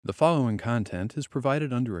The following content is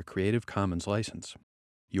provided under a Creative Commons license.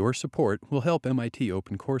 Your support will help MIT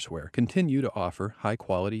OpenCourseware continue to offer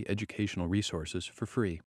high-quality educational resources for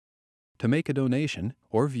free. To make a donation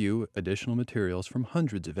or view additional materials from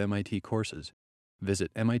hundreds of MIT courses, visit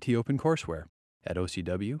MIT OpenCourseware at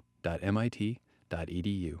ocw.mit.edu.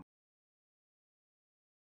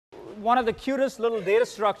 One of the cutest little data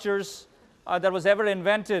structures that was ever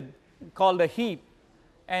invented, called a heap.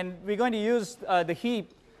 And we're going to use the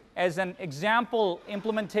heap as an example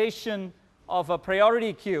implementation of a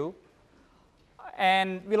priority queue.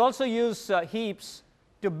 And we'll also use heaps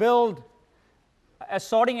to build a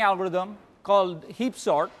sorting algorithm called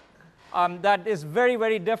heapsort that is very,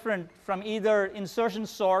 very different from either insertion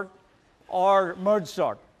sort or merge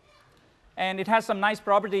sort. And it has some nice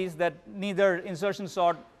properties that neither insertion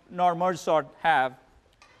sort nor merge sort have.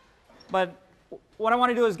 But what I want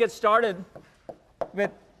to do is get started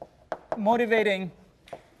with motivating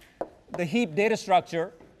the heap data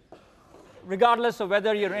structure, regardless of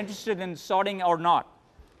whether you're interested in sorting or not.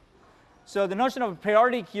 So the notion of a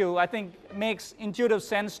priority queue, I think, makes intuitive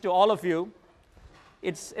sense to all of you.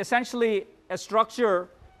 It's essentially a structure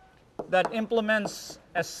that implements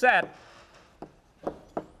a set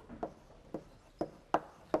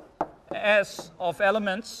S of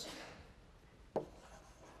elements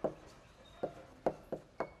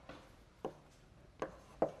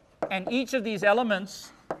and each of these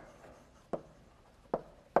elements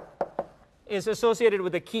is associated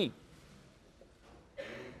with a key.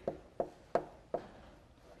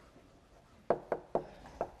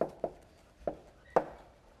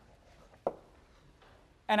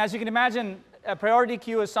 And as you can imagine, a priority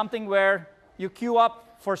queue is something where you queue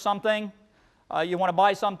up for something, you want to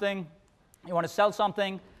buy something, you want to sell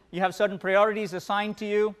something, you have certain priorities assigned to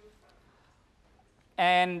you,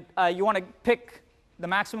 and you want to pick the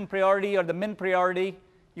maximum priority or the min priority.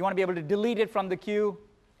 You want to be able to delete it from the queue.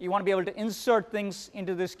 You want to be able to insert things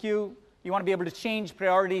into this queue. You want to be able to change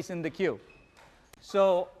priorities in the queue.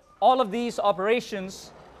 So all of these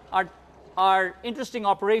operations are interesting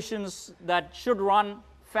operations that should run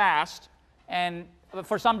fast, and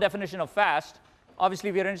for some definition of fast.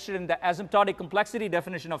 Obviously, we are interested in the asymptotic complexity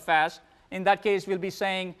definition of fast. In that case, we'll be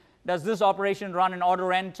saying, does this operation run in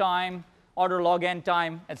order n time, order log n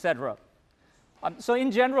time, etc. So in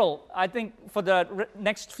general, I think for the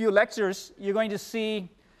next few lectures, you're going to see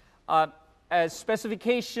a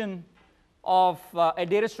specification of a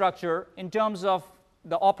data structure in terms of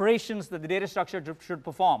the operations that the data structure should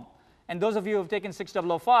perform. And those of you who have taken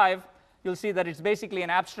 6005, you'll see that it's basically an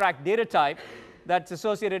abstract data type that's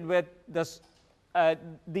associated with this,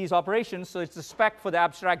 these operations. So it's the spec for the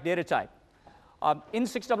abstract data type. In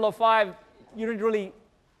 6005, you didn't really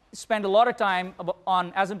spend a lot of time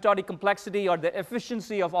on asymptotic complexity or the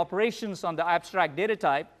efficiency of operations on the abstract data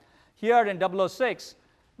type. Here in 006,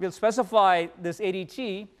 we'll specify this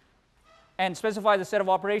ADT and specify the set of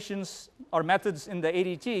operations or methods in the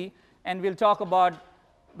ADT, and we'll talk about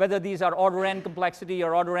whether these are order n complexity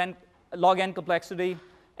or order n log n complexity,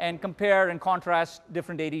 and compare and contrast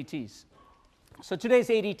different ADTs. So today's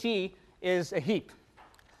ADT is a heap.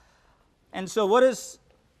 And so what is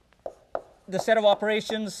the set of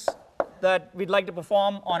operations that we'd like to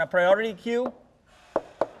perform on a priority queue?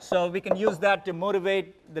 So we can use that to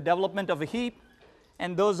motivate the development of a heap.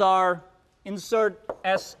 And those are insert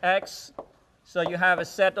SX. So you have a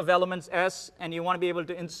set of elements S, and you want to be able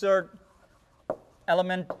to insert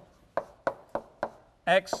element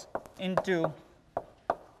X into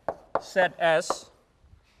set S.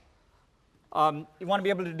 You want to be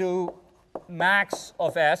able to do max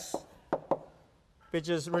of S, which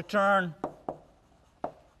is return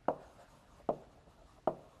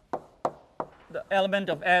the element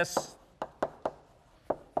of S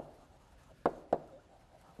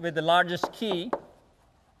with the largest key.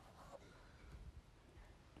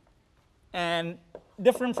 And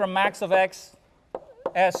different from max of X,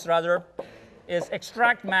 S rather, is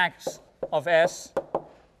extract max of S,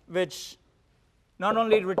 which not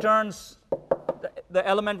only returns the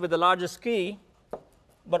element with the largest key,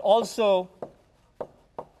 but also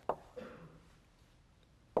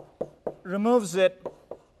removes it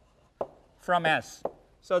from S.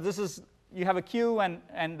 So this is, you have a queue,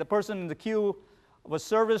 and the person in the queue was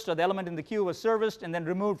serviced, or the element in the queue was serviced and then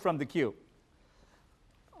removed from the queue.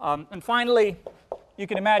 And finally, you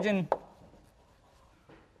can imagine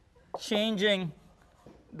changing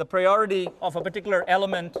the priority of a particular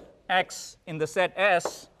element X in the set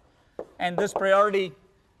S, and this priority,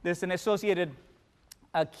 there's an associated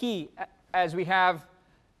key as we have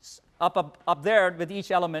up there with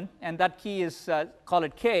each element, and that key is, call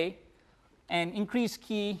it K, and increase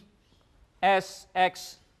key S,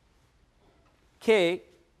 X k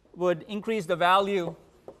would increase the value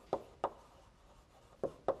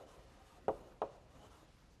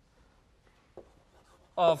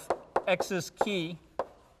of x's key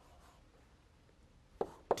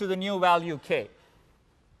to the new value k.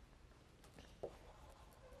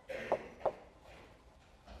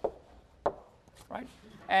 Right?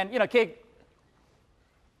 And k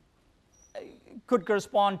could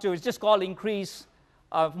correspond to, it's just called increase.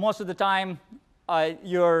 Most of the time,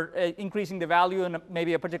 you're increasing the value in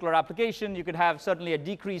maybe a particular application. You could have certainly a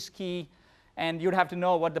decrease key, and you'd have to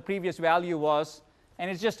know what the previous value was.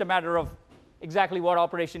 And it's just a matter of exactly what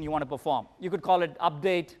operation you want to perform. You could call it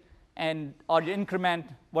update or increment,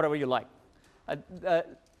 whatever you like.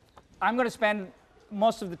 I'm going to spend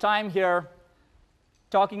most of the time here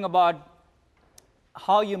talking about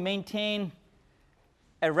how you maintain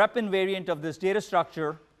a rep invariant of this data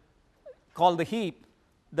structure called the heap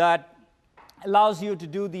that allows you to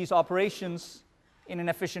do these operations in an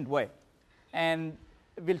efficient way. And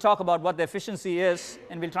we'll talk about what the efficiency is,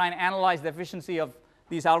 and we'll try and analyze the efficiency of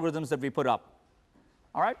these algorithms that we put up.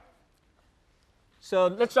 All right? So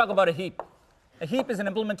let's talk about a heap. A heap is an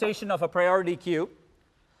implementation of a priority queue.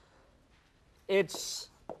 It's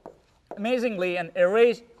amazingly an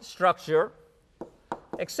array structure,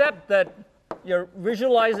 except that you're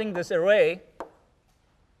visualizing this array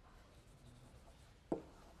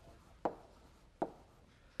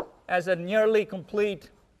as a nearly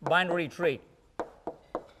complete binary tree.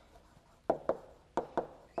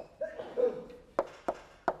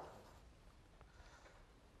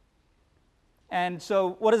 And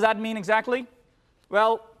so what does that mean exactly?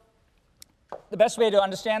 Well, the best way to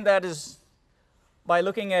understand that is by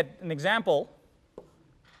looking at an example.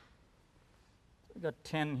 We've got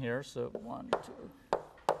 10 here, so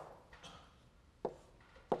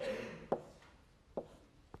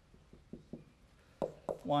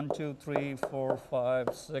 1, 2, 3, 4,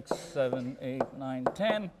 5, 6, 7, 8, 9,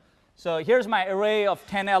 10. So here's my array of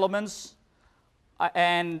 10 elements,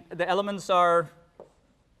 and the elements are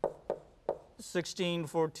 16,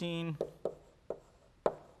 14,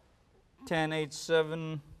 10, 8,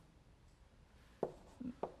 7.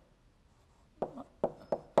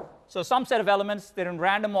 So some set of elements, they're in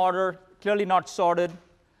random order, clearly not sorted.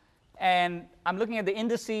 And I'm looking at the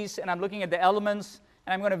indices, and I'm looking at the elements,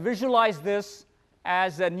 and I'm going to visualize this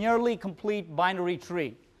as a nearly complete binary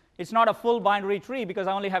tree. It's not a full binary tree because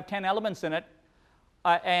I only have 10 elements in it,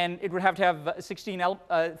 and it would have to have 15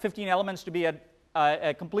 elements to be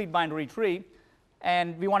a complete binary tree.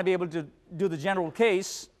 And we want to be able to do the general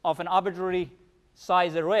case of an arbitrary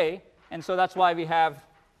size array, and so that's why we have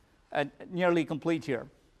a nearly complete here.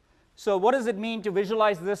 So what does it mean to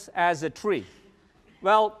visualize this as a tree?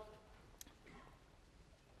 Well,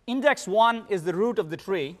 index 1 is the root of the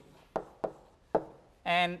tree,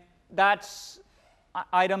 and that's an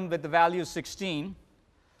item with the value 16.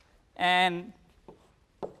 And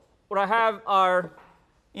what I have are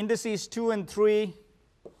indices 2 and 3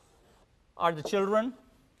 are the children,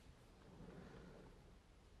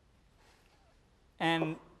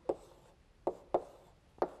 and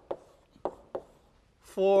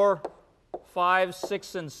 4, 5,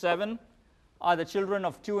 6, and 7 are the children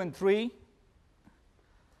of 2 and 3,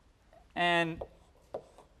 and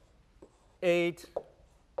 8,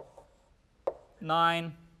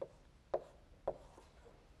 9,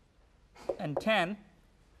 and 10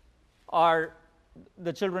 are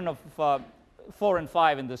the children of 4 and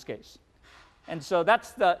 5 in this case. And so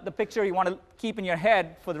that's the picture you want to keep in your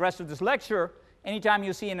head for the rest of this lecture. Anytime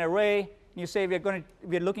you see an array, you say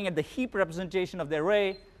we're looking at the heap representation of the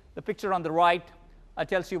array, the picture on the right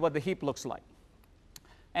tells you what the heap looks like.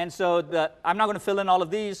 And so I'm not going to fill in all of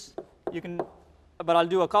these, but I'll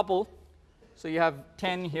do a couple. So you have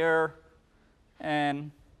 10 here,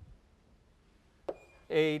 and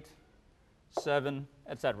 8, 7,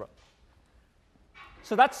 etc.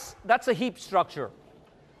 So that's a heap structure.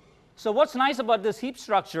 So what's nice about this heap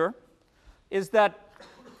structure is that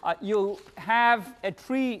you have a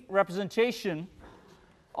tree representation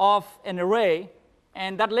of an array,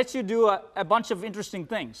 and that lets you do a bunch of interesting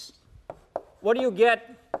things. What do you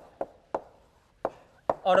get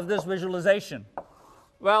out of this visualization?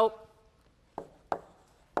 Well,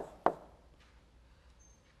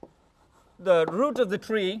 the root of the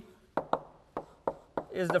tree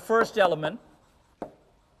is the first element,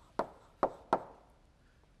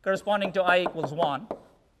 corresponding to I equals 1.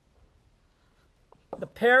 The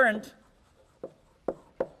parent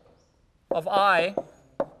of I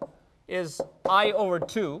is I over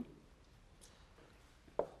 2.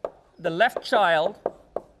 The left child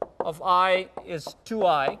of I is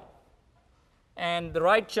 2i, and the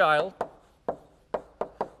right child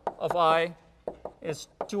of I is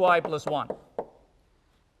 2i plus 1. All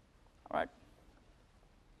right.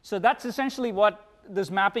 So that's essentially what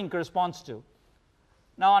this mapping corresponds to.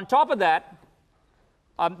 Now, on top of that,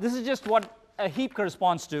 this is just what a heap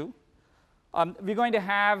corresponds to. We're going to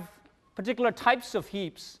have particular types of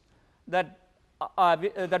heaps that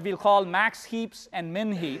we'll call max heaps and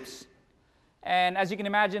min heaps. And as you can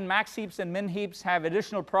imagine, max heaps and min heaps have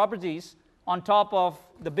additional properties on top of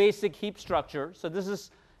the basic heap structure. So this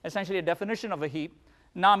is essentially a definition of a heap.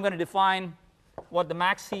 Now I'm going to define what the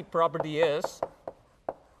max heap property is.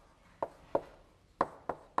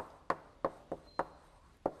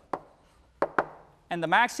 And the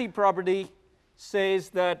max heap property says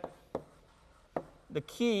that the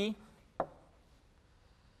key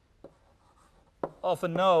of a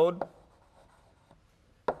node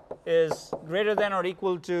is greater than or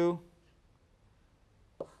equal to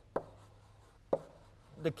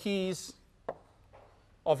the keys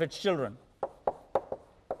of its children.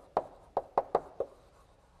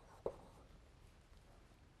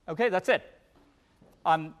 Okay, that's it.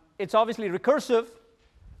 It's obviously recursive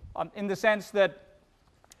in the sense that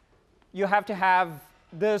you have to have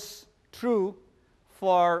this true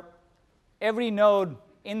for every node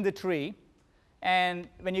in the tree. And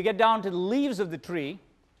when you get down to the leaves of the tree,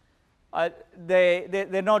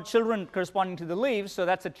 they're not children corresponding to the leaves, so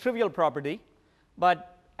that's a trivial property.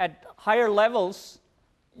 But at higher levels,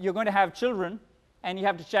 you're going to have children, and you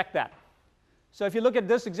have to check that. So if you look at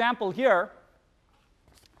this example here,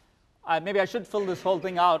 maybe I should fill this whole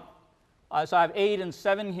thing out. So I have 8 and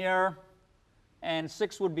 7 here, and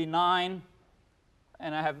 6 would be 9,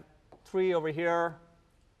 and I have 3 over here,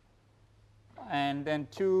 and then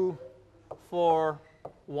 2, 4,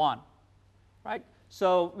 1, right?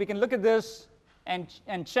 So we can look at this and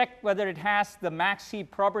check whether it has the max heap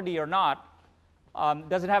property or not.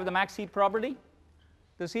 Does it have the max heap property,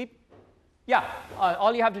 this heap? Yeah,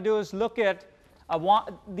 all you have to do is look at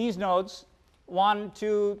these nodes, 1,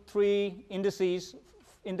 2, 3 indices,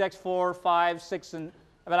 index 4, 5, 6, and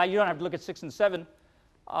well, you don't have to look at 6 and 7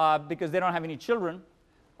 because they don't have any children,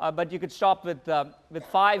 but you could stop with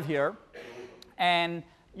 5 here, and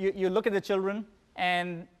you look at the children,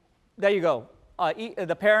 and there you go.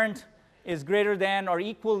 The parent is greater than or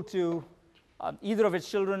equal to either of its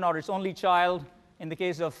children or its only child in the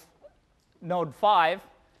case of node 5,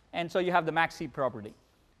 and so you have the max heap property.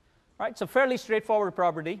 Right? So fairly straightforward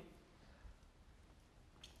property,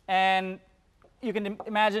 and you can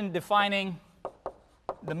imagine defining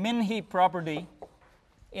the min heap property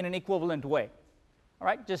in an equivalent way. All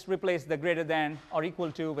right? Just replace the greater than or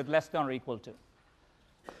equal to with less than or equal to.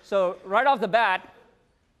 So right off the bat,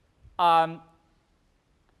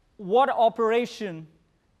 what operation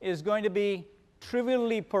is going to be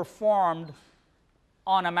trivially performed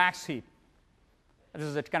on a max heap? This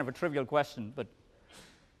is kind of a trivial question, but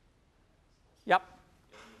yep.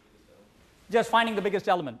 Just finding the biggest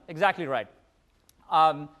element. Exactly right.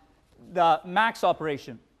 The max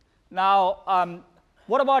operation. Now,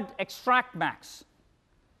 what about extract max?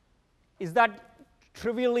 Is that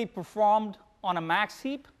trivially performed on a max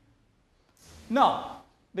heap? No,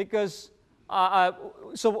 because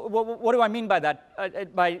so what do I mean by that?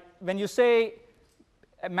 When you say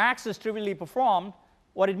a max is trivially performed,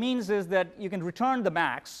 what it means is that you can return the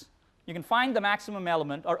max, you can find the maximum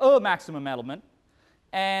element or a maximum element,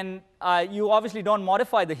 and you obviously don't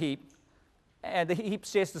modify the heap, and the heap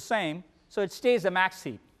stays the same, so it stays a max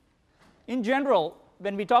heap. In general,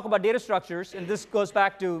 when we talk about data structures, and this goes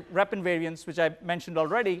back to rep invariance, which I mentioned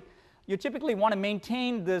already, you typically want to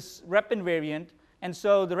maintain this rep invariant, and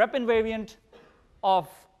so the rep invariant of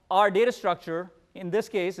our data structure, in this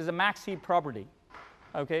case, is a max heap property.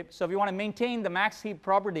 Okay? So we want to maintain the max heap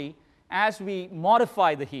property as we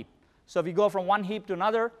modify the heap. So if you go from one heap to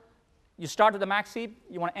another, you start with the max heap,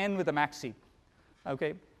 you want to end with the max heap.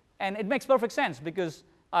 Okay? And it makes perfect sense because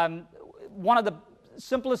one of the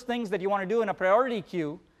simplest things that you want to do in a priority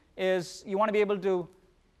queue is you want to be able to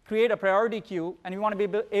create a priority queue, and you want to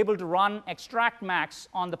be able to run extract max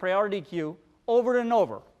on the priority queue over and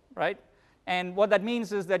over, right? And what that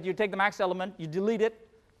means is that you take the max element, you delete it,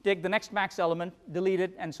 take the next max element, delete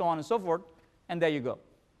it, and so on and so forth, and there you go.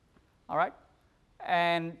 All right?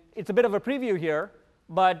 And it's a bit of a preview here,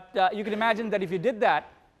 but you can imagine that if you did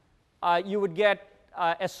that, you would get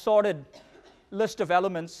a sorted list of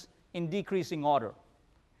elements in decreasing order,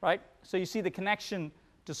 right? So you see the connection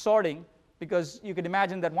to sorting, because you could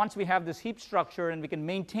imagine that once we have this heap structure and we can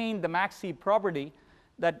maintain the max heap property,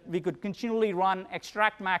 that we could continually run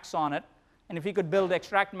extract max on it, and if we could build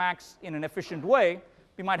extract max in an efficient way,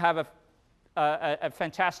 we might have a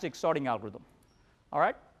fantastic sorting algorithm. All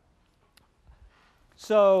right?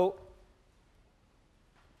 So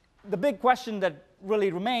the big question that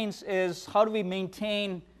really remains is how do we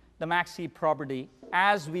maintain the max heap property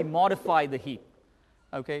as we modify the heap?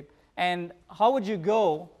 Okay? And how would you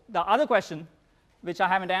go? The other question, which I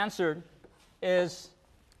haven't answered, is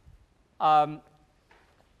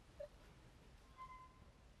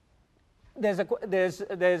there's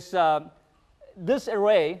this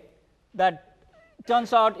array that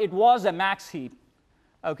turns out it was a max heap,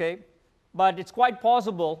 okay? But it's quite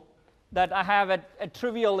possible that I have a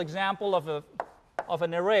trivial example of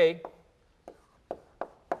an array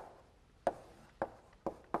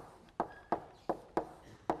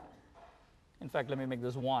in fact, let me make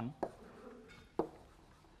this 1.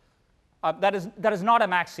 That is not a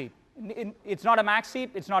max heap. It's not a max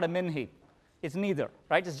heap, it's not a min heap. It's neither,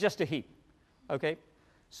 right? It's just a heap, okay?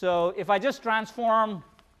 So if I just transform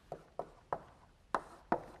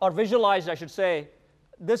or visualize, I should say,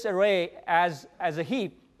 this array as a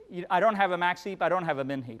heap, I don't have a max heap, I don't have a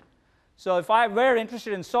min heap. So if I were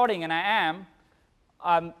interested in sorting, and I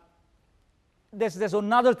am, there's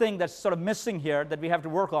another thing that's sort of missing here that we have to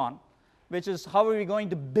work on, which is how are we going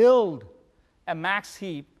to build a max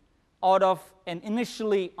heap out of an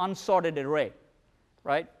initially unsorted array,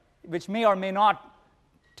 right? Which may or may not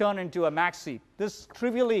turn into a max heap. This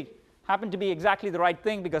trivially happened to be exactly the right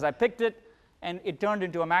thing because I picked it and it turned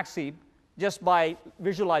into a max heap just by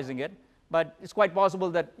visualizing it. But it's quite possible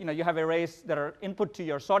that you have arrays that are input to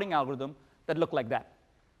your sorting algorithm that look like that,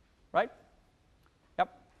 right?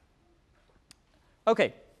 Yep.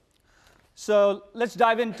 Okay. So let's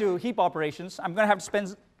dive into heap operations. I'm going to have to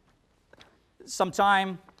spend some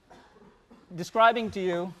time describing to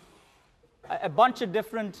you a bunch of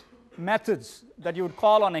different methods that you would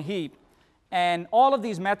call on a heap. And all of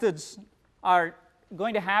these methods are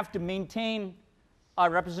going to have to maintain our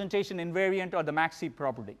representation invariant or the max heap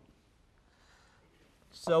property.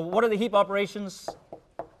 So what are the heap operations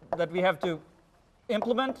that we have to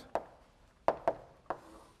implement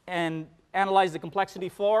and analyze the complexity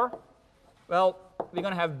for? Well, we're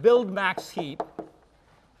going to have build max heap,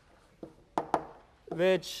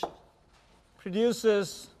 which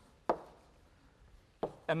produces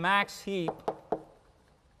a max heap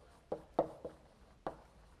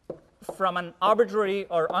from an arbitrary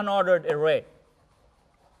or unordered array.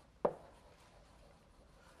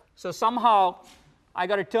 So somehow I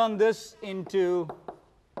got to turn this into,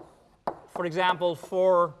 for example,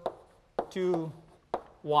 4, 2,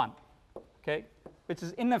 1, okay? Which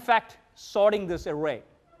is in effect sorting this array,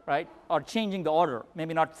 right? Or changing the order.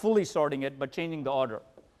 Maybe not fully sorting it, but changing the order.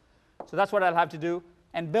 So that's what I'll have to do.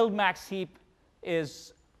 And build max heap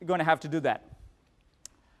is going to have to do that.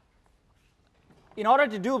 In order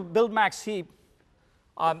to do build max heap,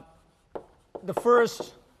 the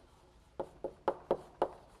first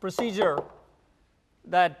procedure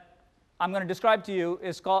that I'm going to describe to you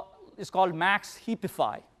is called max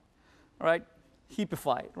heapify, right?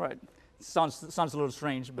 Heapify, right? Sounds a little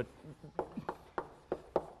strange, but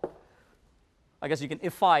I guess you can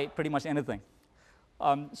ify pretty much anything.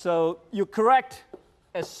 So you correct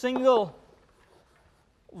a single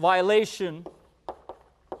violation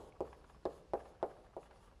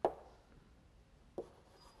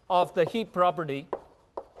of the heap property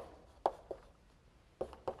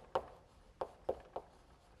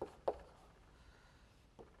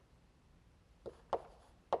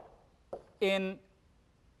in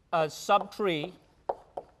a subtree's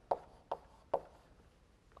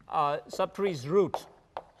root,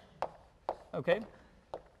 okay?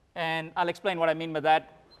 And I'll explain what I mean by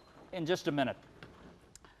that in just a minute.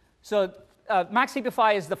 So max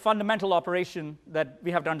heapify is the fundamental operation that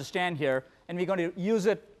we have to understand here, and we're going to use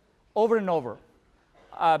it over and over.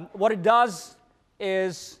 What it does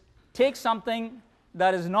is take something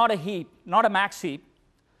that is not a heap, not a max heap.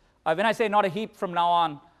 When I say not a heap from now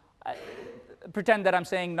on, pretend that I'm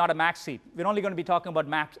saying not a max heap. We're only going to be talking about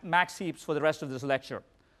max heaps for the rest of this lecture,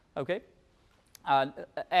 okay?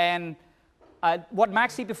 What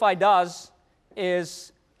max heapify does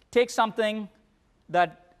is take something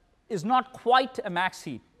that is not quite a max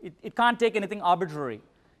heap. It can't take anything arbitrary.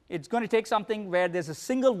 It's going to take something where there's a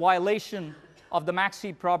single violation of the max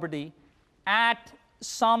heap property at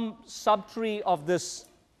some subtree of this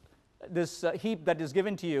heap that is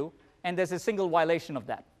given to you, and there's a single violation of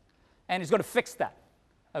that. And it's going to fix that,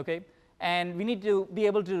 okay? And we need to be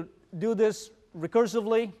able to do this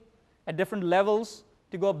recursively at different levels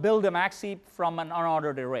to go build a max heap from an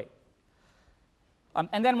unordered array.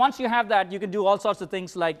 And then once you have that, you can do all sorts of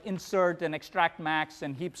things like insert and extract max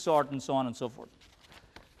and heap sort and so on and so forth.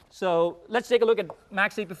 So let's take a look at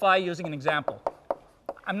max heapify using an example.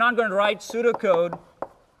 I'm not going to write pseudocode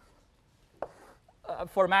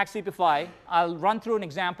for max heapify. I'll run through an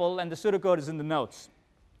example, and the pseudocode is in the notes.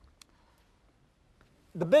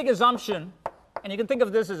 The big assumption, and you can think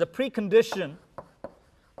of this as a precondition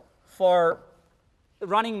for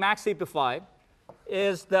running max heapify,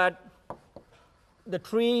 is that the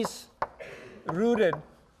trees rooted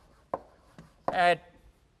at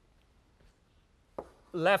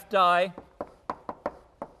left eye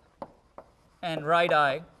and right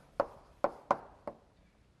eye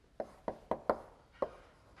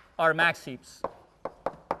are max heaps.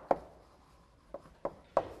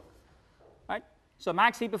 Right? So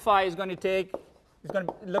max heapify is going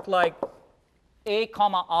to look like A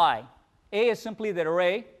comma I. A is simply the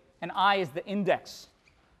array, and I is the index.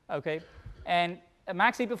 Okay? And a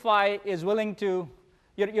max heapify is willing to,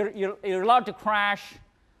 you're allowed to crash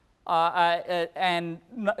and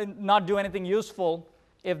not do anything useful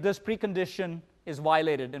if this precondition is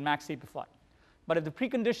violated in max heapify. But if the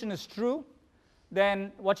precondition is true,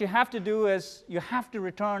 then what you have to do is you have to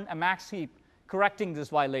return a max heap correcting this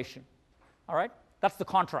violation. All right? That's the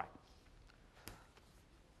contract.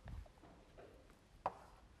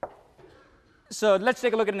 So let's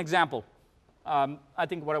take a look at an example. I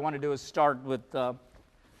think what I want to do is start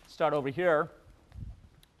over here.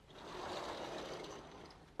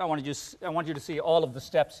 I want you to see all of the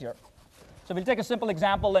steps here. So we'll take a simple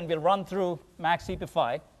example and we'll run through max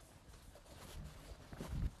heapify.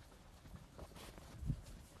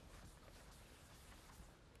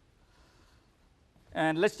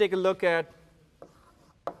 And let's take a look at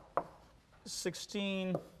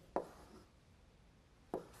 16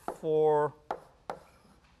 for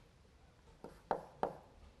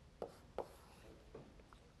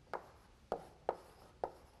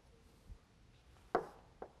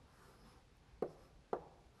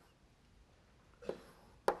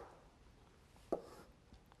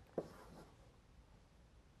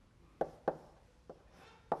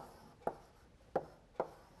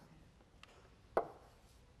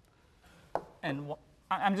and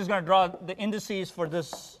I'm just going to draw the indices for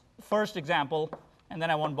this first example, and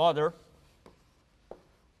then I won't bother.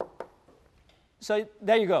 So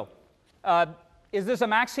there you go. Is this a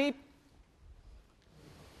max heap?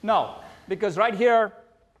 No, because right here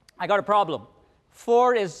I got a problem.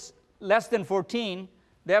 4 is less than 14,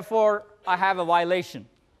 therefore I have a violation,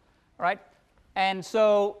 right? And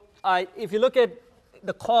so if you look at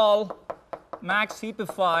the call max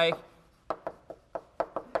heapify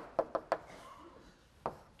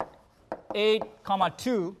 8,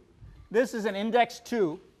 2, this is an index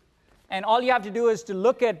 2, and all you have to do is to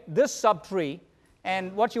look at this subtree,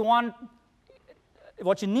 and what you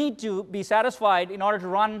need to be satisfied in order to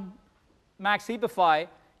run max heapify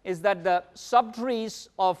is that the subtrees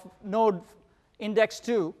of node index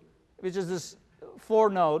 2, which is this 4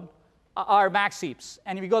 node, are max heaps.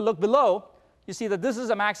 And if you go look below, you see that this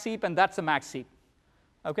is a max heap and that's a max heap.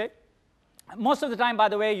 Okay? Most of the time, by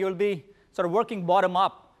the way, you'll be sort of working bottom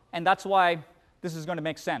up, and that's why this is going to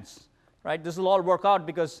make sense. Right? This will all work out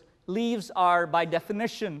because leaves are, by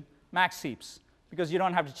definition, max heaps, because you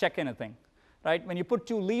don't have to check anything. Right? When you put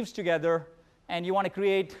 2 leaves together and you want to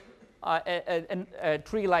create a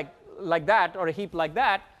tree like that, or a heap like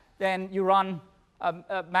that, then you run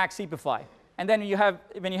max heapify. And then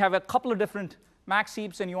when you have a couple of different max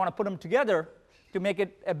heaps and you want to put them together to make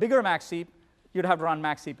it a bigger max heap, you'd have to run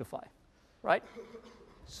max heapify. Right?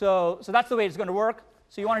 So that's the way it's going to work.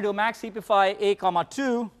 So you want to do max heapify A,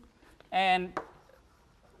 2, and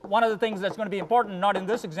one of the things that's going to be important, not in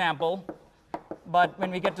this example, but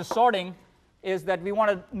when we get to sorting, is that we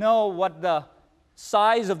want to know what the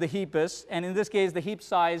size of the heap is, and in this case, the heap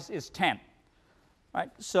size is 10. Right?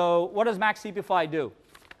 So what does max heapify do?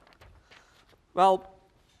 Well,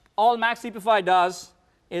 all max heapify does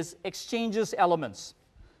is exchanges elements.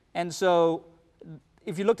 And so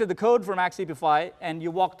if you looked at the code for max heapify and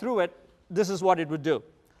you walk through it, this is what it would do.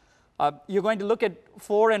 You're going to look at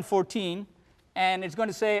 4 and 14, and it's going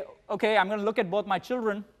to say, OK, I'm going to look at both my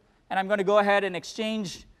children, and I'm going to go ahead and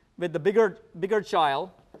exchange with the bigger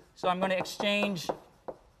child. So I'm going to exchange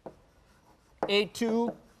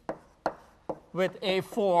A2 with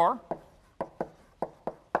A4.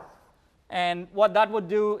 And what that would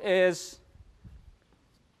do is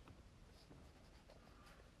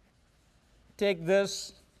take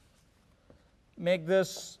this, make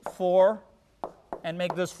this 4, and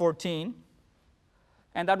make this 14.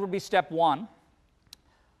 And that would be step 1.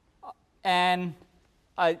 And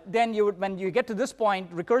then when you get to this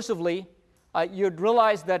point recursively, you'd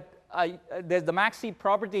realize that there's the max heap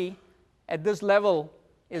property at this level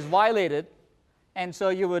is violated. And so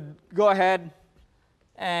you would go ahead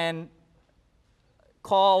and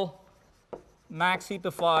call max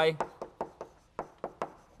heapify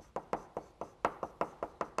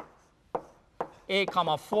a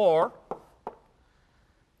comma 4.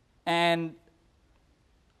 And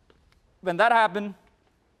when that happens,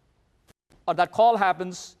 or that call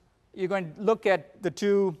happens, you're going to look at the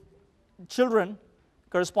two children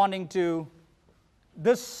corresponding to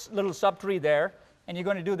this little subtree there, and you're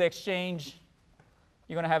going to do the exchange.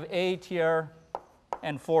 You're going to have 8 here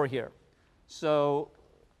and 4 here. So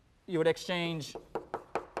you would exchange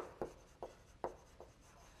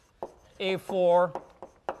A4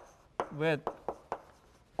 with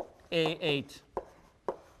A8.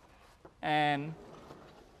 And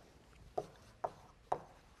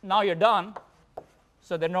now you're done,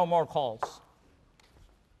 so there are no more calls.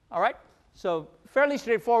 All right? So fairly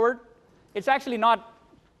straightforward. It's actually not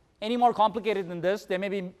any more complicated than this. There may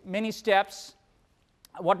be many steps.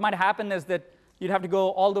 What might happen is that you'd have to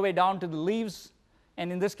go all the way down to the leaves.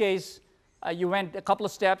 And in this case, you went a couple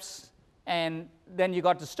of steps, and then you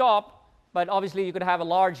got to stop. But obviously, you could have a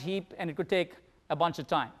large heap, and it could take a bunch of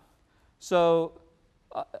time. So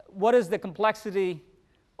what is the complexity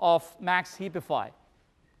of max heapify?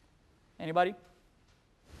 Anybody?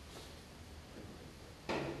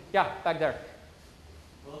 Yeah, back there.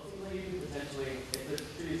 Well, it seems like you could potentially, if the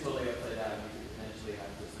tree is totally upside down, you could potentially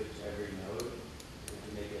have to switch every node to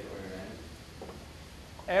make it order n.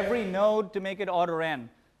 Every node to make it order n.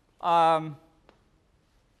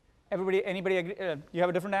 Everybody, anybody agree? You have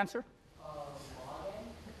a different answer? Log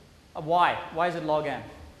n. Why? Why is it log n?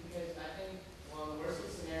 Because I think, well, in the worst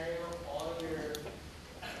case scenario, all of your,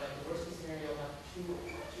 like the worst case scenario, you'll have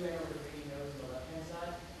two n over 3 nodes on the left hand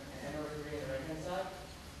side and n over 3 on the right hand side.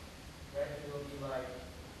 Right? It will be like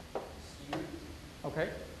skewed. Okay.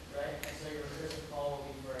 Right? And so your recursive call will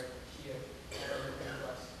be for a key of n over 3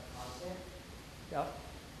 plus a constant. Yeah.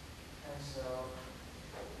 And so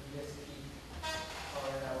you just keep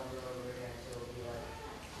calling that over and over again. So it'll be like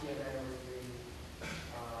t of n over 3.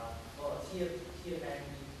 Well, t of n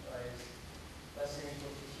is less than or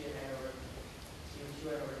equal to t of n over t of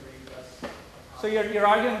 2n over 3 plus. So you're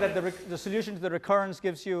arguing that the solution to the recurrence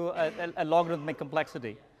gives you a logarithmic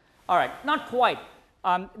complexity. All right, not quite.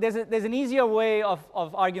 There's an easier way of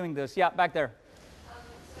arguing this. Yeah, back there.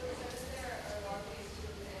 So is there a log base to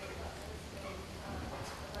n a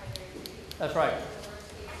binary tree? That's right. In the worst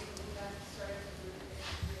case, you have to start at the root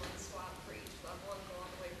and do one swap for each level and go all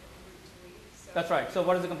the way from root to leaf. So That's right. So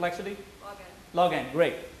what is the complexity? log n. Log n.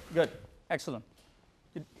 Great. Good. Excellent.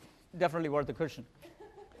 Definitely worth the cushion.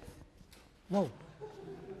 Whoa.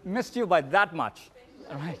 Missed you by that much.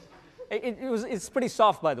 All right. It's pretty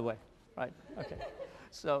soft, by the way. Right. Okay.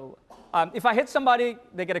 So if I hit somebody,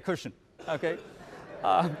 they get a cushion. Okay.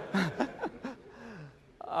 All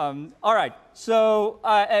right. So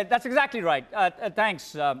that's exactly right.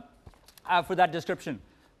 Thanks for that description.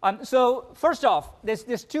 So first off,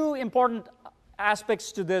 there's two important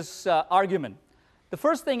aspects to this argument. The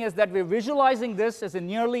first thing is that we're visualizing this as a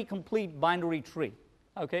nearly complete binary tree.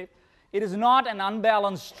 Okay. It is not an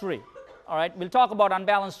unbalanced tree. All right. We'll talk about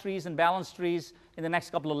unbalanced trees and balanced trees in the next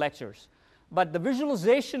couple of lectures. But the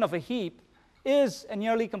visualization of a heap is a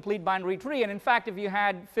nearly complete binary tree. And in fact, if you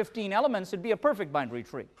had 15 elements, it'd be a perfect binary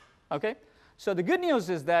tree. Okay? So the good news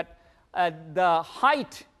is that the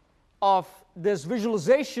height of this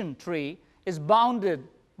visualization tree is bounded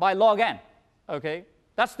by log n. Okay?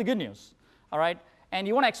 That's the good news. All right? And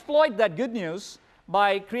you want to exploit that good news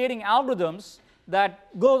by creating algorithms that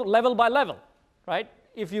go level by level. Right?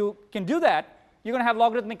 If you can do that, you're going to have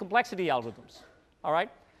logarithmic complexity algorithms. All right?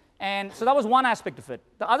 And so that was one aspect of it.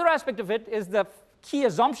 The other aspect of it is the key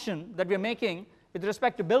assumption that we're making with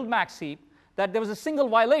respect to build max heap, that there was a single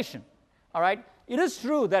violation. All right? It is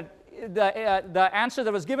true that the answer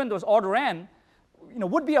that was given was order n,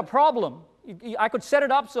 would be a problem. I could set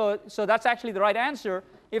it up so that's actually the right answer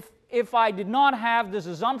if I did not have this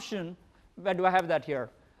assumption. Where do I have that here?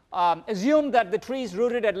 Assume that the trees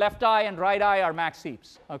rooted at left eye and right eye are max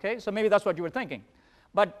heaps. Okay? So maybe that's what you were thinking.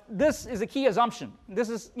 But this is a key assumption. This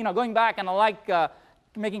is, going back, and I like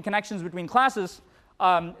making connections between classes.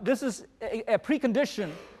 This is a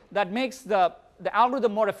precondition that makes the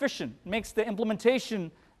algorithm more efficient, makes the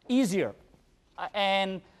implementation easier.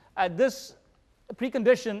 And this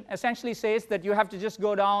precondition essentially says that you have to just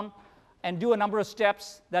go down and do a number of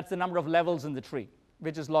steps. That's the number of levels in the tree,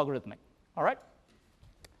 which is logarithmic. All right?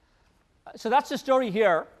 So that's the story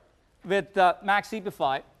here with max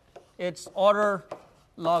heapify. It's order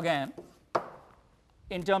log n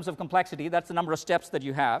in terms of complexity. That's the number of steps that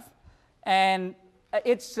you have. And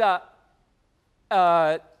it's a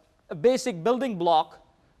basic building block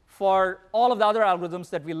for all of the other algorithms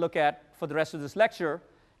that we look at for the rest of this lecture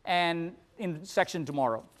and in section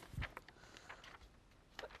tomorrow.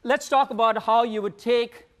 Let's talk about how you would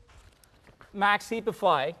take max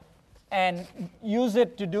heapify and use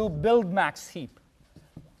it to do build max heap.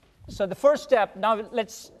 So the first step, now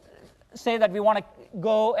let's say that we want to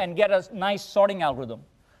go and get a nice sorting algorithm.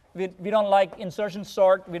 We don't like insertion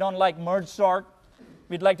sort, we don't like merge sort,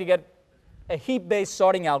 we'd like to get a heap-based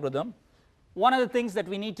sorting algorithm. One of the things that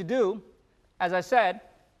we need to do, as I said,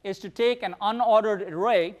 is to take an unordered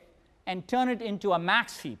array and turn it into a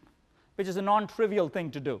max heap, which is a non-trivial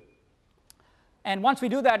thing to do. And once we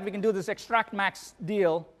do that, we can do this extract max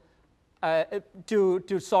deal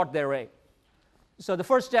to sort the array. So the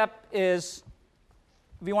first step is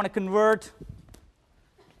we want to convert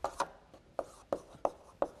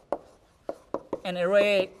an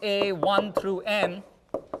array A 1 through n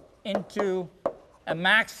into a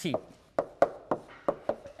max heap.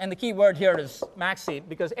 And the key word here is max heap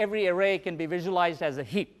because every array can be visualized as a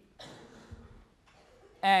heap.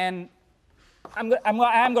 And I'm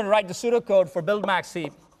going to write the pseudocode for build max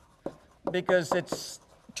heap because it's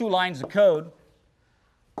 2 lines of code.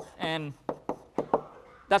 And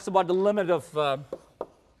that's about the limit of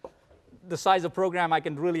the size of program I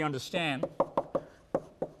can really understand,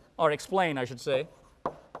 or explain, I should say.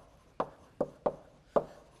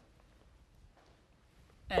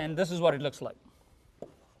 And this is what it looks like.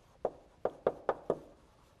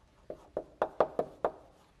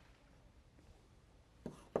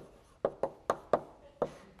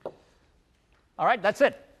 All right, that's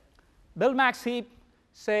it. Build max heap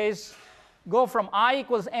says go from I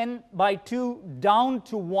equals n by 2 down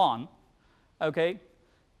to 1, okay?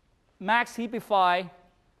 Max heapify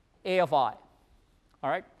A of I. All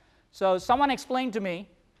right? So someone explained to me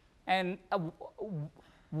and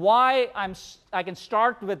why I can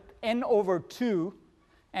start with n over 2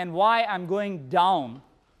 and why I'm going down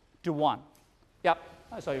to 1. Yep,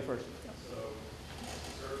 I saw you first.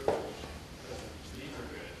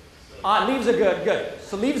 Leaves are good, good.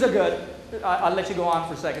 So leaves are good. I'll let you go on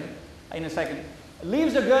for a second, in a second.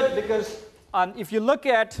 Leaves are good because if you look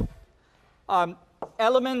at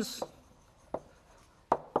elements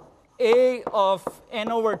A of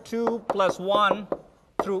n over 2 plus 1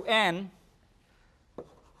 through n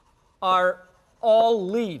are all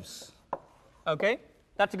leaves. Okay?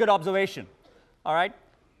 That's a good observation. All right?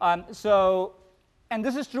 And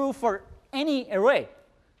this is true for any array.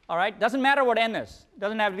 All right? Doesn't matter what n is.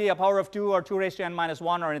 Doesn't have to be a power of 2 or 2 raised to n minus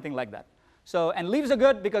 1 or anything like that. So, and leaves are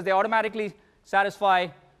good because they automatically satisfy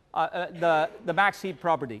the max heap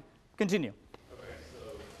property. Continue. Okay, so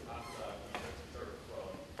after that, we start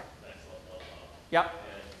from next level up. Yep. And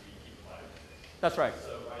we keep dividing. That's right.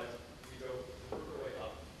 So as we go, work our way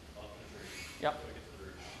up the tree. Yep. So we get to the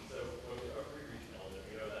root. So when we reach an element,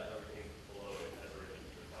 we know that everything below it has already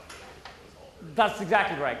been defined. That's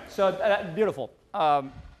exactly right. So beautiful.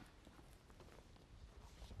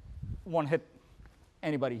 Won't hit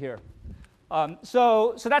anybody here.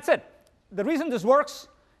 So that's it. The reason this works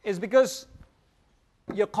is because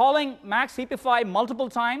you're calling max heapify multiple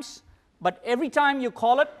times, but every time you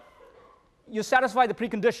call it, you satisfy the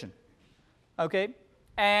precondition. Okay?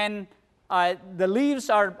 And the leaves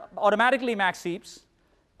are automatically max heaps.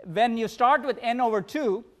 When you start with n over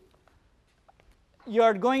 2,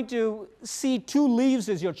 you're going to see 2 leaves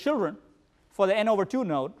as your children for the n over 2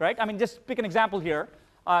 node, right? I mean, just pick an example here.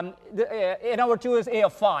 N over 2 is A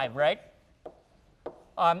of 5, right?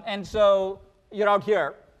 And so you're out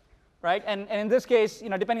here, right? And in this case,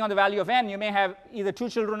 depending on the value of n, you may have either 2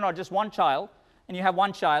 children or just 1 child, and you have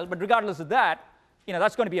 1 child. But regardless of that,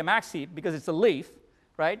 that's going to be a max heap because it's a leaf,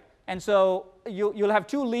 right? And so you'll have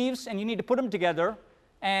 2 leaves, and you need to put them together.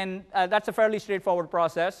 And that's a fairly straightforward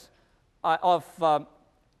process of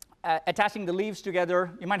attaching the leaves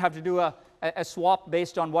together. You might have to do a swap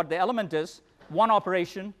based on what the element is. One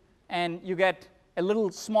operation, and you get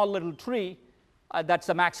a small little tree that's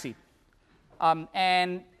a max heap.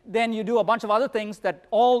 And then you do a bunch of other things that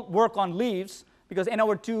all work on leaves because n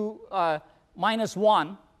over 2 minus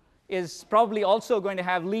 1 is probably also going to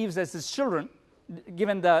have leaves as its children,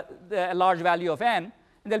 given the large value of n.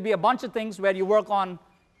 And there'll be a bunch of things where you work on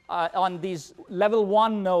these level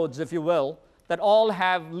 1 nodes, if you will, that all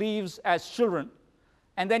have leaves as children.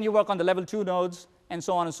 And then you work on the level 2 nodes, and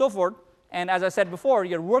so on and so forth. And as I said before,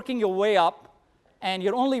 you're working your way up, and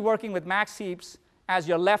you're only working with max heaps as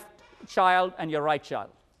your left child and your right child.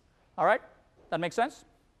 All right? That makes sense?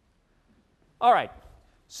 All right.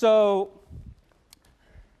 So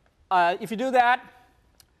if you do that,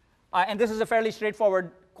 and this is a fairly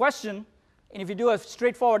straightforward question, and if you do a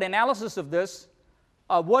straightforward analysis of this,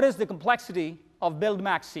 what is the complexity of build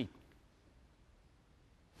max heap?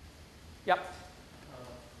 Yep.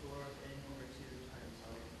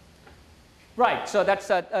 Right, so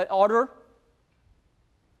that's order.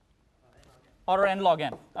 order n log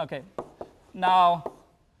n. Okay. Now,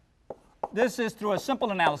 this is through a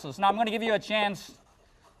simple analysis. Now, I'm going to give you a chance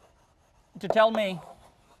to tell me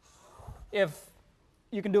if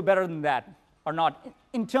you can do better than that or not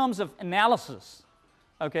in terms of analysis.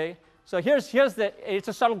 Okay. So it's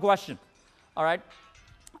a subtle question. All right.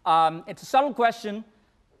 It's a subtle question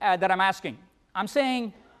that I'm asking. I'm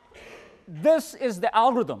saying this is the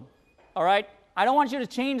algorithm. All right. I don't want you to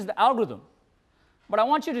change the algorithm, but I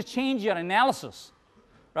want you to change your analysis.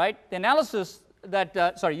 Right. The analysis that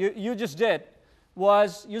you just did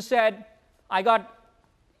was you said I got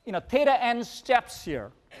theta n steps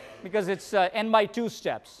here because it's n by 2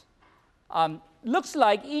 steps. Looks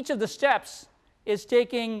like each of the steps is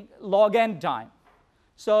taking log n time.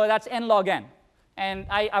 So that's n log n. And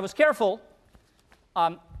I was careful.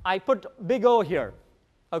 I put big O here,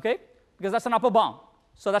 okay, because that's an upper bound.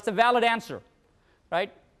 So that's a valid answer,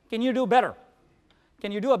 right? Can you do better?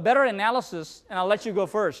 Can you do a better analysis? And I'll let you go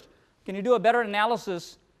first. Can you do a better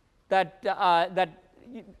analysis that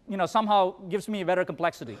somehow gives me a better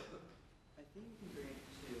complexity? I think you can bring it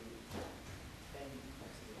to n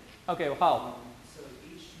complexity. Okay, well, how? So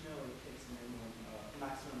each node takes a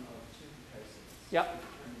maximum of 2 comparisons. Yep. To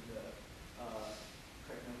determine the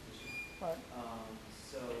correct node position. Right.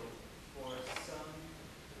 So for some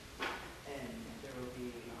n, there will be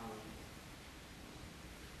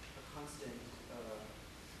a constant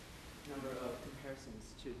number of comparisons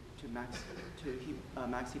to max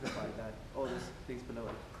heapify that all these things below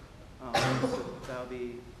it. So that'll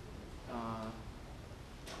be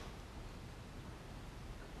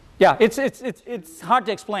Yeah, it's hard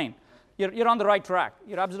to explain. You're on the right track.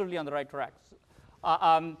 You're absolutely on the right track.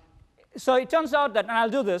 So it turns out that, and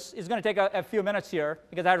I'll do this. It's going to take a few minutes here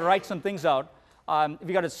because I had to write some things out.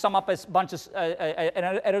 We got to sum up a bunch of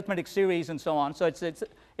an arithmetic series and so on. So it's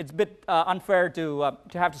a bit unfair to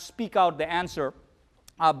have to speak out the answer.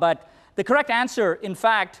 But the correct answer, in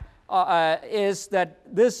fact, is that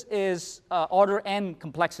this is order n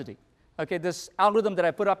complexity. Okay, this algorithm that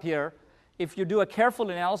I put up here, if you do a careful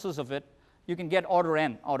analysis of it, you can get order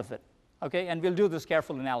n out of it. Okay, and we'll do this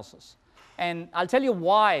careful analysis. And I'll tell you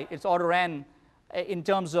why it's order n in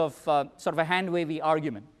terms of sort of a hand-wavy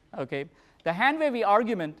argument. Okay, the hand-wavy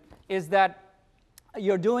argument is that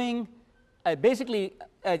you're doing basically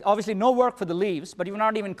obviously no work for the leaves, but you're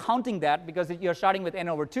not even counting that because you're starting with n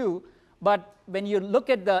over 2. But when you look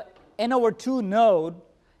at the n over 2 node,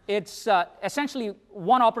 it's essentially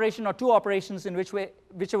one operation or two operations in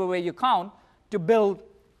whichever way you count to build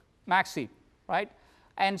max heap, right?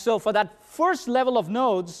 And so for that first level of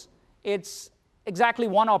nodes, it's exactly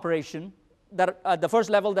one operation, that the first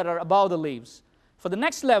level that are above the leaves. For the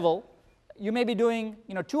next level, you may be doing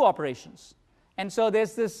two operations. And so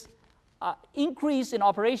there's this increase in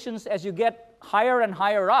operations as you get higher and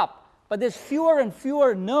higher up, but there's fewer and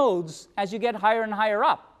fewer nodes as you get higher and higher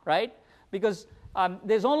up, right? Because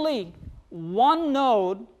there's only one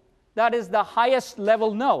node that is the highest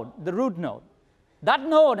level node, the root node. That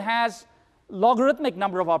node has logarithmic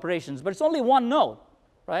number of operations, but it's only one node,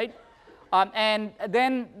 right? And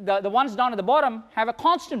then the ones down at the bottom have a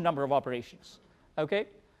constant number of operations, okay?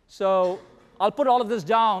 So I'll put all of this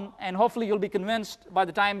down, and hopefully you'll be convinced by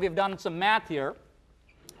the time we've done some math here,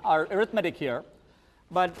 or arithmetic here.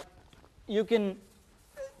 But you can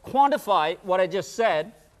quantify what I just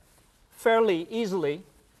said fairly easily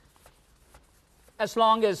as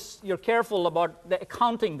long as you're careful about the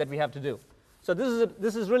accounting that we have to do. So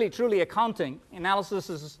this is really truly accounting.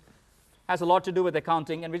 Analysis has a lot to do with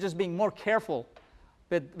accounting, and we're just being more careful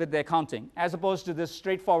with the accounting, as opposed to this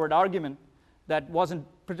straightforward argument that wasn't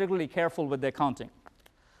particularly careful with the accounting.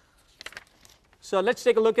 So let's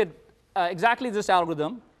take a look at exactly this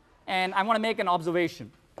algorithm, and I want to make an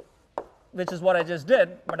observation, which is what I just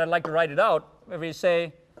did, but I'd like to write it out, where we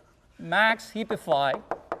say max heapify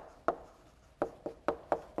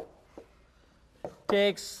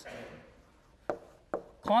takes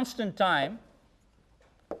constant time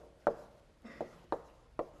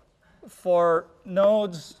for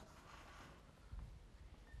nodes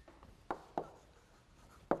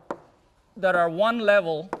that are one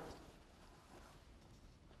level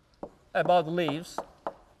above the leaves,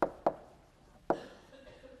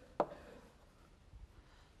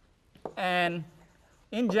 and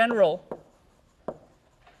in general,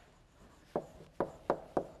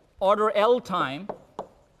 order L time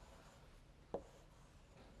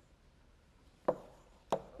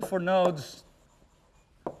for nodes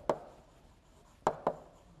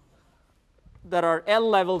that are L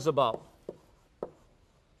levels above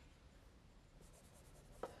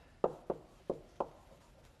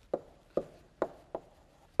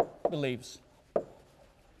the leaves.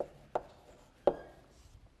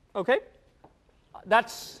 Okay?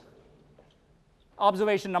 That's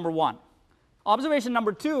observation number 1. Observation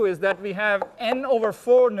number 2 is that we have n over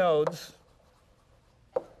 4 nodes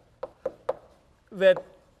with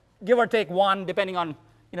give or take 1, depending on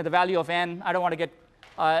the value of n. I don't want to get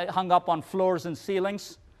hung up on floors and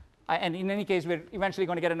ceilings. And in any case, we're eventually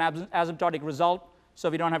going to get an asymptotic result, so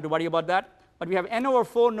we don't have to worry about that. But we have n over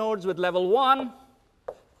 4 nodes with level 1,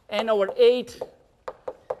 n over 8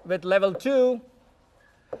 with level 2,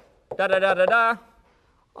 da da da da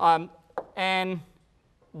da, and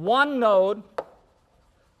 1 node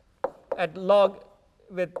at log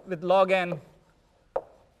with log n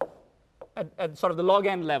at sort of the log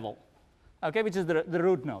n level, okay, which is the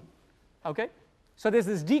root node. Okay, so there's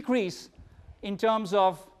this decrease in terms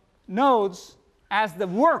of nodes as the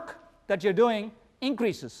work that you're doing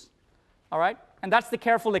increases. All right, and that's the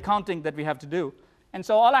careful accounting that we have to do. And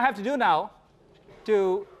so all I have to do now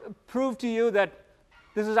to prove to you that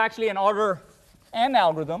this is actually an order n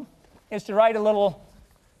algorithm is to write a little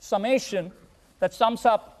summation that sums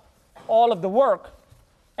up all of the work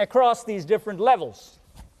across these different levels.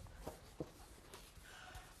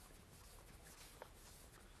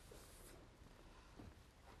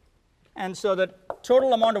 And so the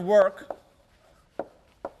total amount of work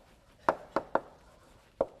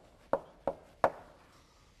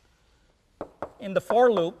in the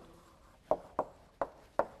for loop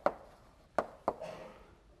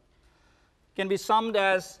can be summed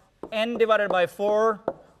as n divided by 4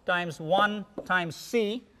 times 1 times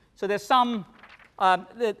c. So there's some, I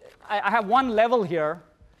have one level here,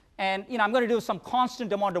 and I'm going to do some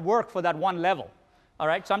constant amount of work for that one level. All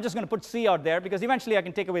right, so I'm just going to put c out there because eventually I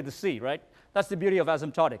can take away the c, right? That's the beauty of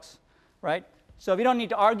asymptotics, right? So we don't need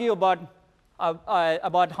to argue about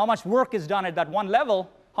how much work is done at that one level,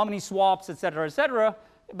 how many swaps, et cetera,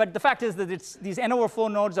 but the fact is that these n over 4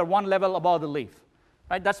 nodes are one level above the leaf,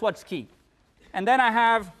 right? That's what's key. And then I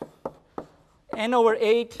have n over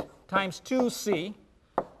 8 times 2c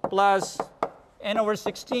plus n over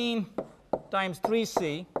 16 times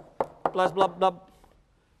 3c plus blah, blah,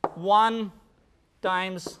 1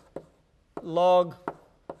 times log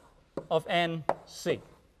of nc,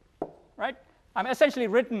 right? I'm essentially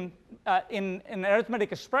written in an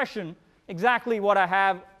arithmetic expression exactly what I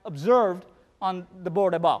have observed on the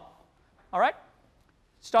board above. All right?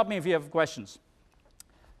 Stop me if you have questions.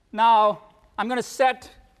 Now, I'm going to set,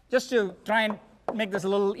 just to try and make this a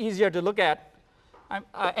little easier to look at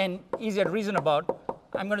and easier to reason about,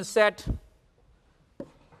 I'm going to set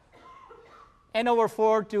n over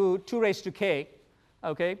 4 to 2 raised to k,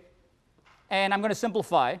 okay? And I'm going to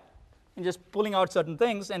simplify and just pulling out certain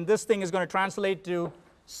things, and this thing is going to translate to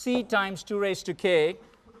c times 2 raised to k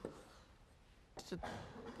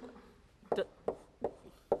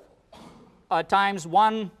times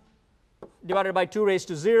 1 divided by 2 raised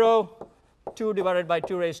to 0, 2 divided by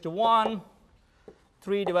 2 raised to 1,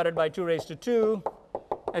 3 divided by 2 raised to 2,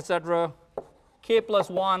 etc., k plus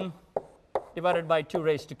 1 divided by 2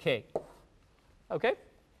 raised to k. Okay?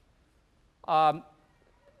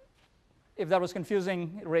 If that was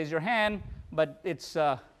confusing, raise your hand, but it's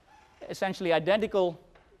essentially identical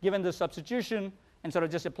given the substitution and sort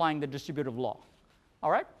of just applying the distributive law. All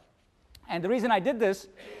right? And the reason I did this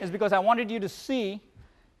is because I wanted you to see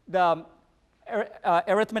the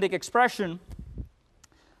arithmetic expression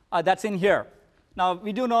that's in here. Now,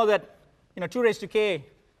 we do know that 2 raised to k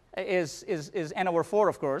is n over 4,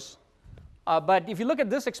 of course. But if you look at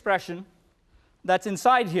this expression that's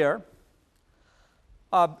inside here,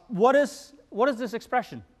 what is this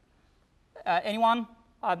expression? Anyone?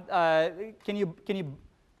 Can you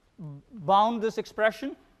bound this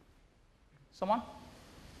expression? Someone?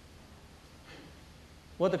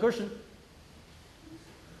 What the cushion?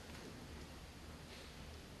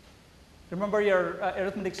 Remember your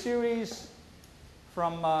arithmetic series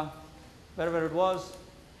from wherever it was?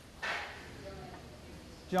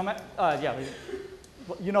 Geometry? Yeah,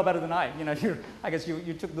 you know better than I. I guess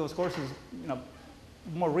you took those courses,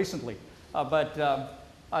 more recently. So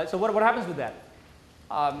what happens with that?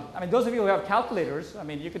 I mean, those of you who have calculators, I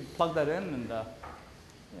mean, you could plug that in and,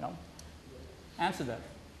 answer that.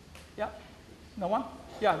 Yeah? No one?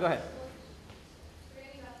 Yeah, go ahead.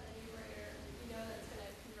 Forgetting about the numerator, you know that's going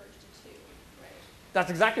to converge to 2, right?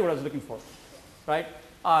 That's exactly what I was looking for, right?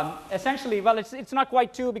 Essentially, well, it's not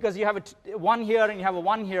quite 2 because you have a 1 here and you have a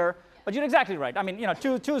 1 here, but you're exactly right. I mean,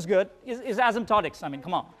 2 is good. Is asymptotics. I mean,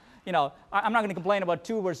 come on. I'm not going to complain about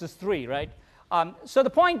 2 versus 3, right? So the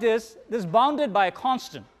point is, this is bounded by a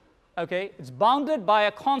constant, okay? It's bounded by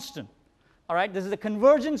a constant, all right? This is a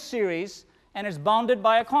convergence series, and it's bounded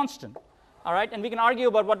by a constant, all right? And we can argue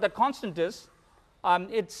about what that constant is.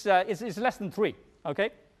 It's less than 3,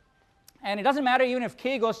 okay? And it doesn't matter even if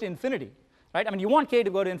k goes to infinity, right? I mean, you want k to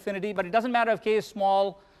go to infinity, but it doesn't matter if k is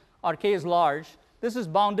small or k is large. This is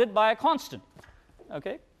bounded by a constant,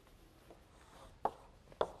 okay?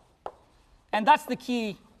 And that's the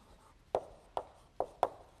key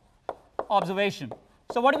observation.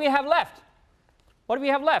 So what do we have left? What do we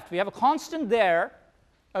have left? We have a constant there,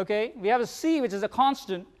 okay? We have a c, which is a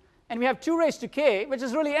constant, and we have 2 raised to k, which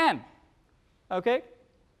is really n, okay?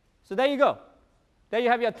 So there you go. There you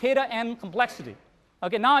have your theta n complexity.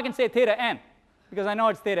 Okay, now I can say theta n, because I know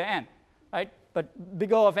it's theta n, right? But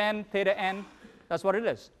big O of n, theta n, that's what it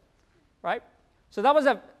is, right? So that was,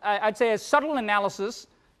 I'd say, a subtle analysis,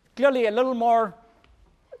 clearly a little more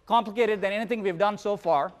complicated than anything we've done so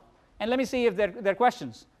far. And let me see if there are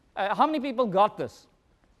questions. How many people got this?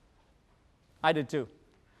 I did too,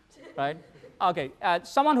 right? Okay,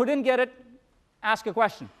 someone who didn't get it, ask a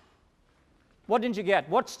question. What didn't you get?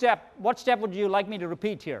 What step would you like me to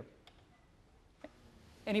repeat here?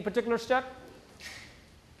 Any particular step?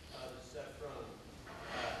 The step from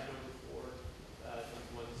n over 4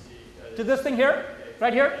 to 1c. To this thing here?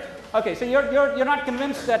 Right here? Okay, so you're not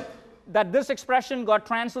convinced that this expression got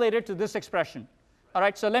translated to this expression. All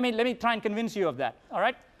right, so let me try and convince you of that. All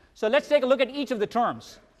right? So let's take a look at each of the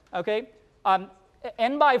terms. Okay?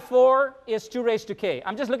 N by 4 is 2 raised to k.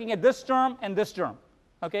 I'm just looking at this term and this term.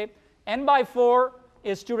 Okay? N by 4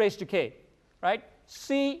 is 2 raised to k. Right?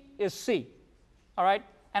 C is c. All right?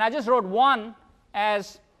 And I just wrote 1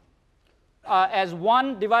 as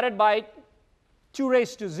 1 divided by 2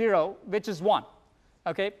 raised to 0, which is 1.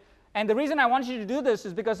 Okay? And the reason I want you to do this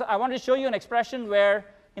is because I want to show you an expression where,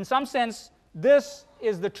 in some sense, this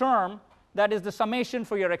is the term that is the summation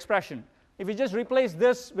for your expression. If you just replace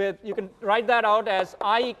this with, you can write that out as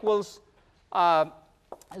I equals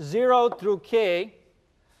 0 through k,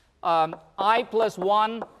 I plus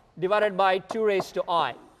 1 divided by 2 raised to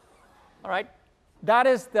I. All right? That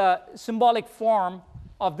is the symbolic form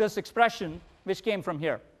of this expression which came from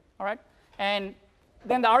here. All right? And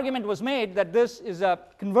then the argument was made that this is a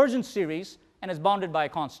convergence series and is bounded by a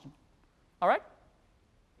constant. All right?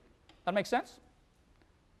 That makes sense?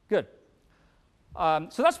 Good.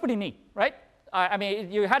 So that's pretty neat, right? I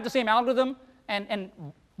mean, you had the same algorithm, and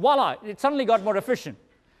voila, it suddenly got more efficient,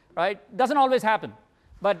 right? Doesn't always happen.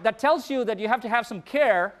 But that tells you that you have to have some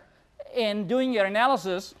care in doing your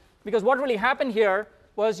analysis, because what really happened here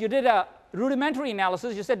was you did a rudimentary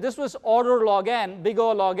analysis. You said this was order log n, big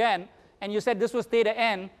O log n, and you said this was theta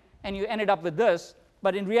n, and you ended up with this.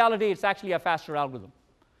 But in reality, it's actually a faster algorithm.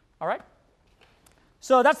 All right?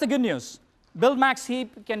 So that's the good news. Build max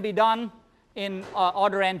heap can be done in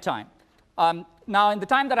order n time. Now, in the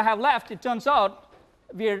time that I have left, it turns out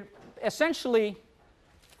we're essentially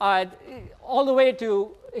all the way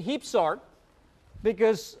to heap sort,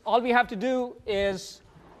 because all we have to do is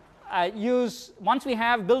once we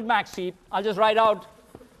have build max heap, I'll just write out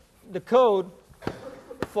the code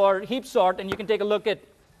for heap sort, and you can take a look at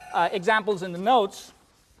examples in the notes,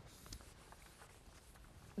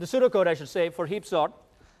 the pseudocode, I should say, for heap sort.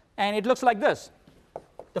 And it looks like this.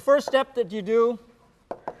 The first step that you do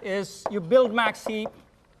is you build max heap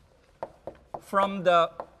from the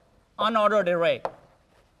unordered array.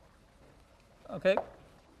 Okay?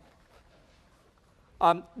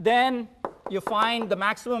 Then you find the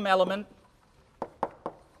maximum element,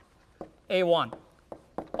 A1.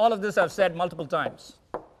 All of this I've said multiple times.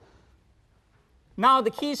 Now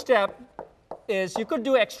the key step is you could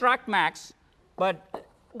do extract max, but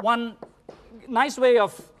one nice way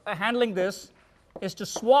of handling this is to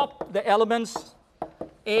swap the elements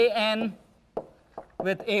an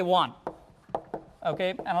with a1.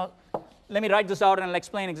 Okay, and let me write this out and I'll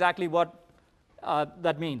explain exactly what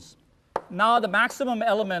that means. Now the maximum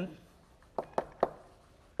element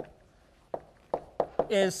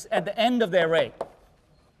is at the end of the array.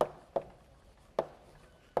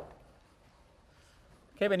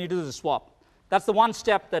 Okay, when you do the swap. That's the one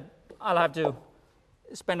step that I'll have to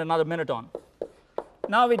spend another minute on.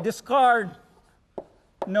 Now we discard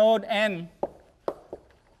node n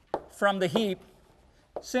from the heap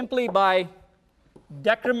simply by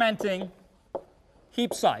decrementing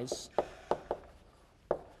heap size.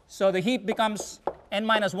 So the heap becomes n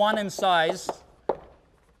minus 1 in size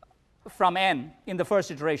from n in the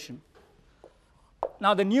first iteration.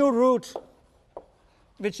 Now the new root,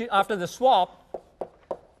 which after the swap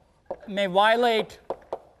may violate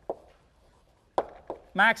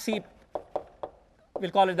max heap,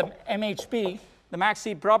 we'll call it the MHP, the max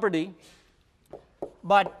heap property,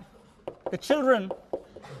 but the children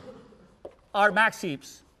are max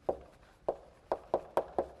heaps,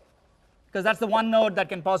 because that's the one node that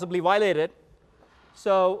can possibly violate it.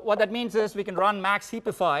 So what that means is we can run max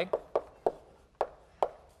heapify,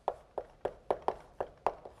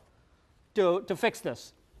 to fix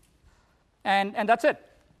this. And that's it.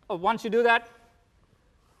 Once you do that,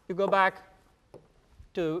 you go back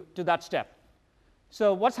to that step.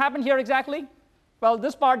 So what's happened here exactly? Well,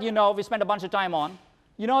 this part you know we spent a bunch of time on.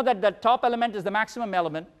 You know that the top element is the maximum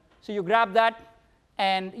element. So you grab that,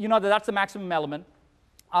 and you know that that's the maximum element.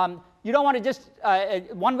 You don't want to just,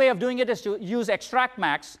 one way of doing it is to use extract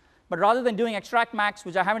max. But rather than doing extract max,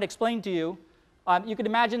 which I haven't explained to you, you could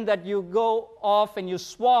imagine that you go off and you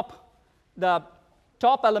swap the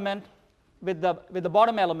top element with the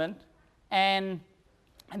bottom element, and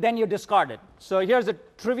then you discard it. So here's a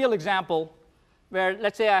trivial example where,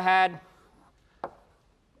 let's say I had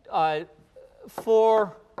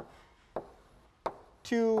 4,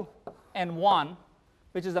 2, and 1,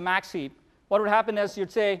 which is the max heap. What would happen is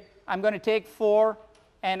you'd say, I'm going to take 4,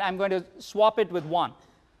 and I'm going to swap it with 1.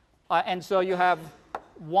 And so you have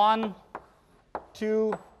 1,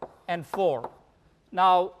 2, and 4.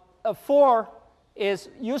 Now, 4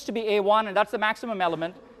 used to be A1, and that's the maximum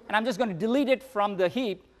element. And I'm just going to delete it from the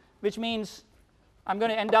heap, which means I'm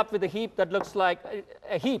going to end up with a heap that looks like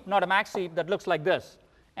a heap, not a max heap, that looks like this.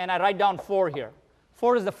 And I write down 4 here.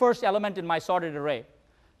 4 is the first element in my sorted array.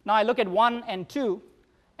 Now I look at 1 and 2,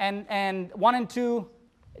 and 1 and 2,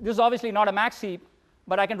 this is obviously not a max heap,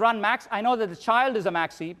 but I can run max. I know that the child is a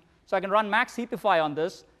max heap, so I can run max heapify on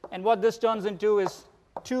this, and what this turns into is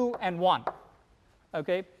 2 and 1.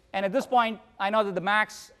 Okay? And at this point, I know that the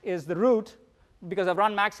max is the root because I've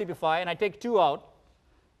run max heapify, and I take 2 out.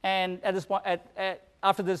 And at this point,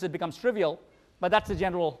 after this, it becomes trivial, but that's the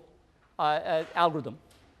general algorithm.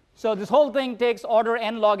 So this whole thing takes order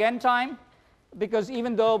n log n time, because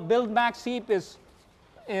even though build max heap is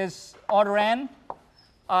order n,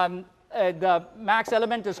 the max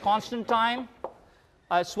element is constant time.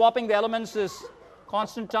 Swapping the elements is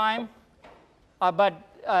constant time, but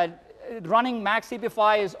running max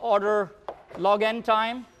heapify is order log n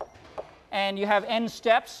time, and you have n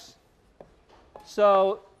steps.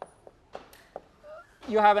 So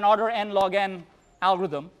you have an order n log n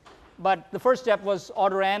algorithm, but the first step was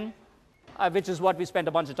order n, which is what we spent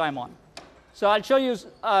a bunch of time on. So I'll show you,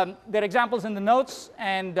 there are examples in the notes,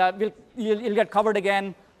 and you'll get covered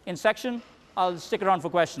again in section. I'll stick around for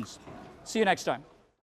questions. See you next time.